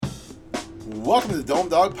Welcome to the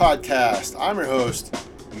Dawg Podcast. I'm your host,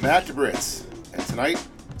 Matt DeBritz, and tonight,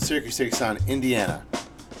 Syracuse takes on Indiana.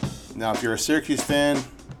 Now, if you're a Syracuse fan,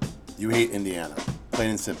 you hate Indiana, plain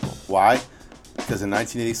and simple. Why? Because in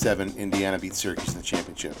 1987, Indiana beat Syracuse in the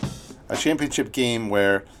championship. A championship game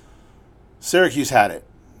where Syracuse had it.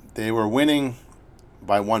 They were winning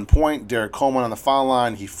by 1 point. Derek Coleman on the foul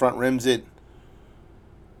line, he front rims it.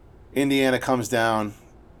 Indiana comes down.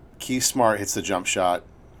 Keith Smart hits the jump shot,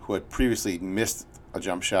 who had previously missed a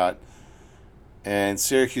jump shot. And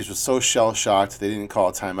Syracuse was so shell-shocked, they didn't call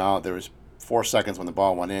a timeout. There was 4 seconds when the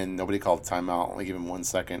ball went in. Nobody called a timeout. Only given 1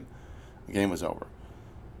 second. The game was over.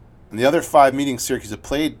 In the other 5 meetings Syracuse have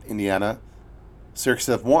played Indiana, Syracuse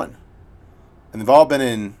have won. And they've all been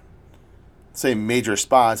in, say, major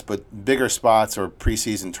spots, but bigger spots or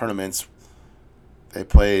preseason tournaments. They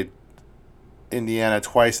played Indiana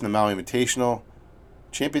twice in the Maui Invitational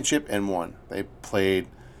Championship and won. They played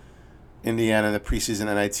Indiana in the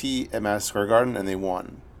preseason NIT at Madison Square Garden and they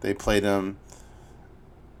won. They played them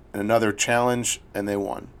in another challenge and they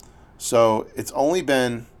won. So it's only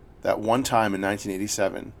been that one time in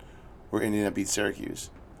 1987 where Indiana beat Syracuse.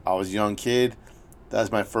 I was a young kid. That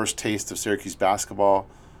was my first taste of Syracuse basketball.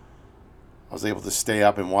 I was able to stay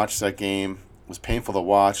up and watch that game. It was painful to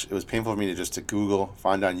watch. It was painful for me to Google,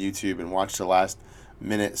 find on YouTube, and watch the last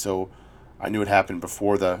minute so I knew it happened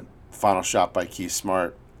before the final shot by Keith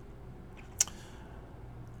Smart.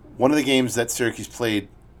 One of the games that Syracuse played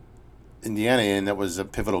Indiana in that was a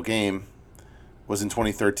pivotal game was in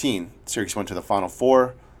 2013. Syracuse went to the Final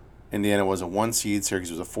Four. Indiana was a 1 seed.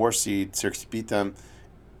 Syracuse was a 4 seed. Syracuse beat them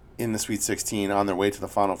in the Sweet 16 on their way to the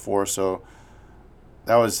Final Four. So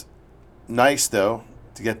that was nice, though,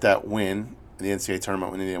 to get that win in the NCAA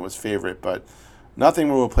tournament when Indiana was favorite. But nothing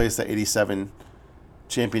will replace the 87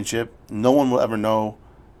 championship. No one will ever know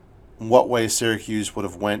what way Syracuse would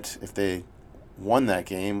have went if they won that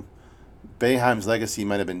game. Boeheim's legacy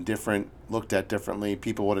might have been different, looked at differently.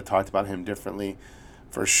 People would have talked about him differently,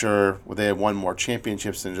 for sure. Well, they had won more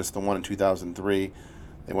championships than just the one in 2003.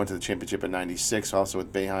 They went to the championship in 96, also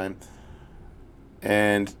with Boeheim.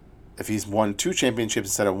 And if he's won 2 championships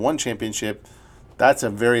instead of 1 championship, that's a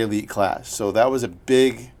very elite class. So that was a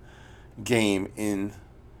big game in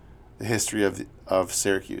the history of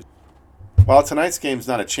Syracuse. While tonight's game is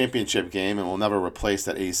not a championship game and will never replace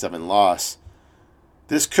that 87 loss,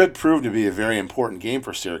 this could prove to be a very important game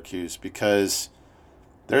for Syracuse because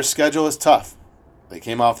their schedule is tough. They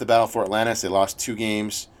came off the battle for Atlantis. They lost 2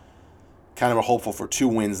 games. Kind of a hopeful for 2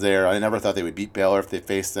 wins there. I never thought they would beat Baylor if they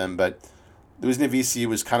faced them, but losing to VCU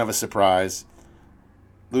was kind of a surprise.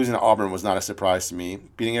 Losing to Auburn was not a surprise to me.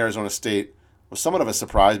 Beating Arizona State was somewhat of a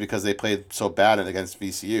surprise because they played so bad against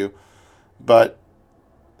VCU. But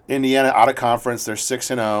Indiana out of conference, they're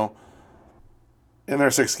 6-0. In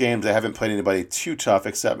their 6 games, they haven't played anybody too tough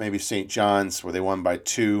except maybe St. John's, where they won by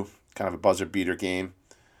 2, kind of a buzzer beater game.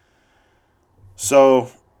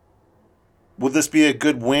 So, would this be a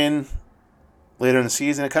good win later in the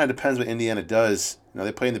season? It kind of depends what Indiana does. You know,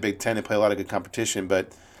 they play in the Big Ten, they play a lot of good competition,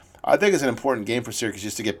 but I think it's an important game for Syracuse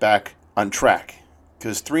just to get back on track.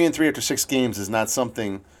 Because 3-3 after 6 games is not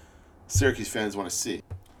something Syracuse fans want to see.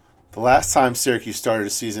 The last time Syracuse started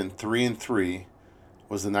a season 3-3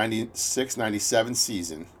 was the 96-97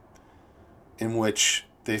 season, in which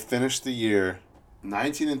they finished the year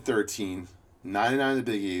 19-13, 9-9 in the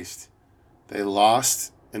Big East. They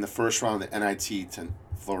lost in the first round of the NIT to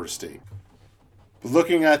Florida State. But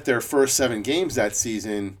looking at their first 7 games that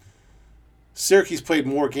season, Syracuse played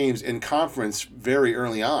more games in conference very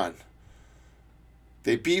early on.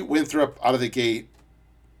 They beat Winthrop out of the gate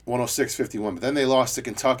 106-51, but then they lost to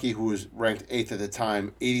Kentucky, who was ranked 8th at the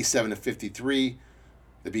time, 87-53.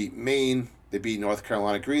 They beat Maine. They beat North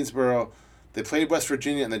Carolina, Greensboro. They played West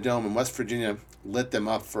Virginia in the Dome, and West Virginia lit them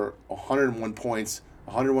up for 101 points,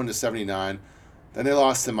 101-79. Then they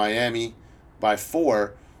lost to Miami by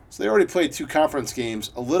 4. So they already played 2 conference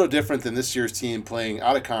games, a little different than this year's team playing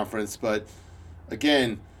out of conference. But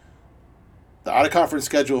again, the out of conference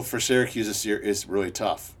schedule for Syracuse this year is really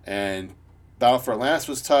tough. And Battle for Atlantis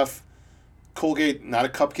was tough. Colgate, not a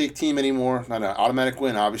cupcake team anymore, not an automatic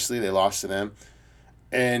win. Obviously, they lost to them.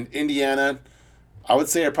 And Indiana, I would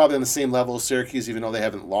say, are probably on the same level as Syracuse, even though they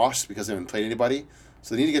haven't lost because they haven't played anybody.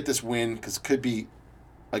 So they need to get this win because it could be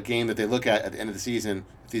a game that they look at the end of the season.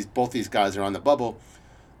 If both these guys are on the bubble,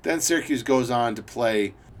 then Syracuse goes on to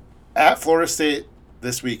play at Florida State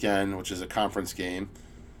this weekend, which is a conference game.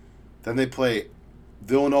 Then they play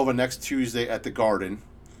Villanova next Tuesday at the Garden.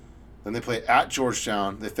 Then they play at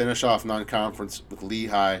Georgetown. They finish off non-conference with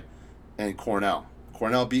Lehigh and Cornell.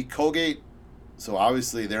 Cornell beat Colgate, so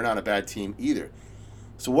obviously they're not a bad team either.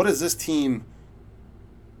 So what does this team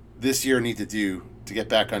this year need to do to get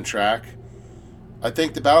back on track? I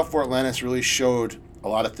think the Battle for Atlantis really showed a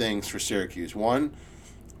lot of things for Syracuse. One,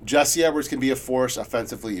 Jesse Edwards can be a force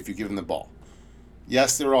offensively if you give him the ball.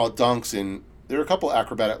 Yes, they're all dunks and there are a couple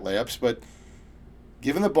acrobatic layups, but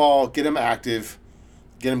give him the ball, get him active,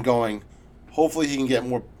 get him going. Hopefully he can get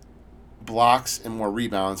more blocks and more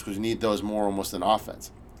rebounds because you need those more almost than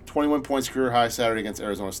offense. 21 points career high Saturday against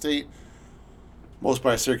Arizona State. Most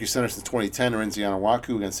by a Syracuse center since 2010, Arinze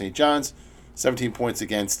Onuaku against St. John's. 17 points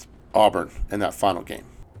against Auburn in that final game.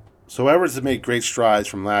 So Edwards has made great strides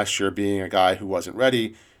from last year being a guy who wasn't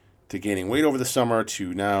ready to gaining weight over the summer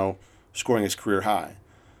to now scoring his career high.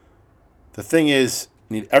 The thing is,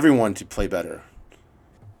 you need everyone to play better.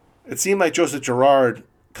 It seemed like Joseph Girard,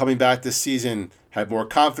 coming back this season, had more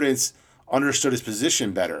confidence, understood his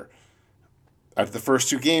position better. After the first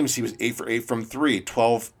 2 games, he was 8 for 8 from 3,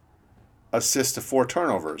 12 assists to 4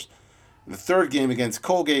 turnovers. The third game against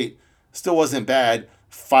Colgate still wasn't bad,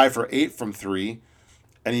 5 for 8 from 3,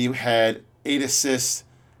 and he had 8 assists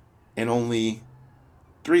and only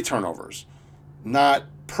 3 turnovers. Not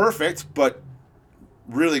perfect, but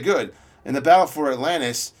really good. In the Battle for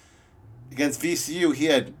Atlantis against VCU, he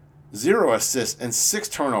had 0 assists and 6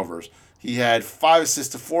 turnovers. He had 5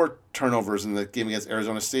 assists to 4 turnovers in the game against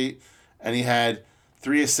Arizona State, and he had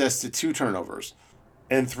 3 assists to 2 turnovers.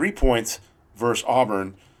 And 3 points versus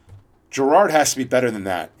Auburn. Girard has to be better than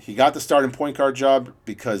that. He got the starting point guard job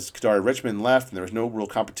because Kadari Richmond left, and there was no real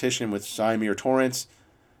competition with Saimi or Torrance.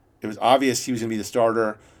 It was obvious he was going to be the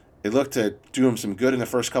starter. It looked to do him some good in the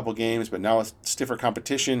first couple games, but now it's stiffer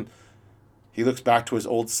competition. He looks back to his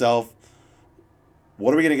old self.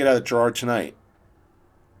 What are we going to get out of Girard tonight?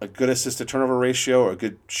 A good assist-to-turnover ratio or a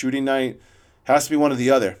good shooting night? Has to be one or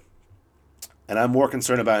the other. And I'm more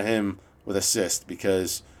concerned about him with assist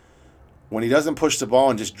because when he doesn't push the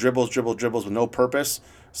ball and just dribbles with no purpose,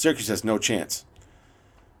 Syracuse has no chance.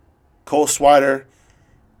 Cole Swider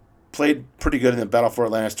played pretty good in the Battle for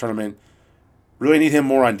Atlantis tournament. Really need him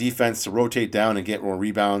more on defense to rotate down and get more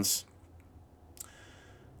rebounds.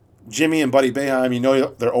 Jimmy and Buddy Boeheim, you know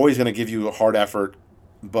they're always going to give you a hard effort,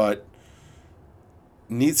 but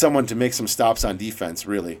need someone to make some stops on defense,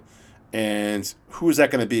 really. And who is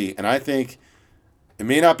that going to be? And I think it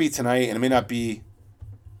may not be tonight, and it may not be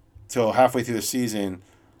till halfway through the season,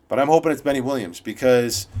 but I'm hoping it's Benny Williams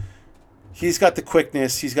because he's got the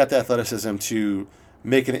quickness, he's got the athleticism to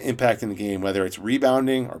make an impact in the game, whether it's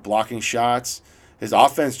rebounding or blocking shots. His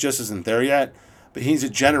offense just isn't there yet, but he needs to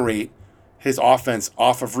generate his offense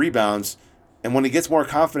off of rebounds, and when he gets more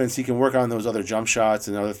confidence, he can work on those other jump shots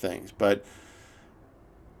and other things. But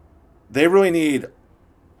they really need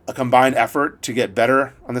a combined effort to get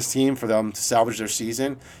better on this team for them to salvage their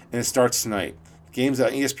season, and it starts tonight. Game's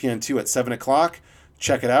on ESPN2 at 7 o'clock.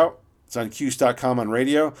 Check it out. It's on Cuse.com on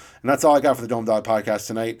radio. And that's all I got for the Dome Dog Podcast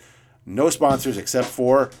tonight. No sponsors except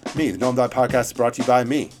for me. The Dome Dog Podcast is brought to you by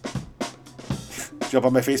me. Jump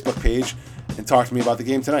on my Facebook page and talk to me about the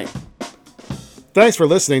game tonight. Thanks for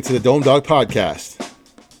listening to the Dome Dog Podcast.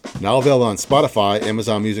 Now available on Spotify,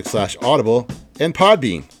 Amazon Music /Audible, and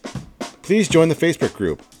Podbean. Please join the Facebook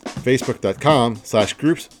group,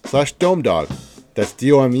 facebook.com/groups/DomeDog. That's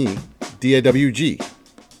DOMEDAWG.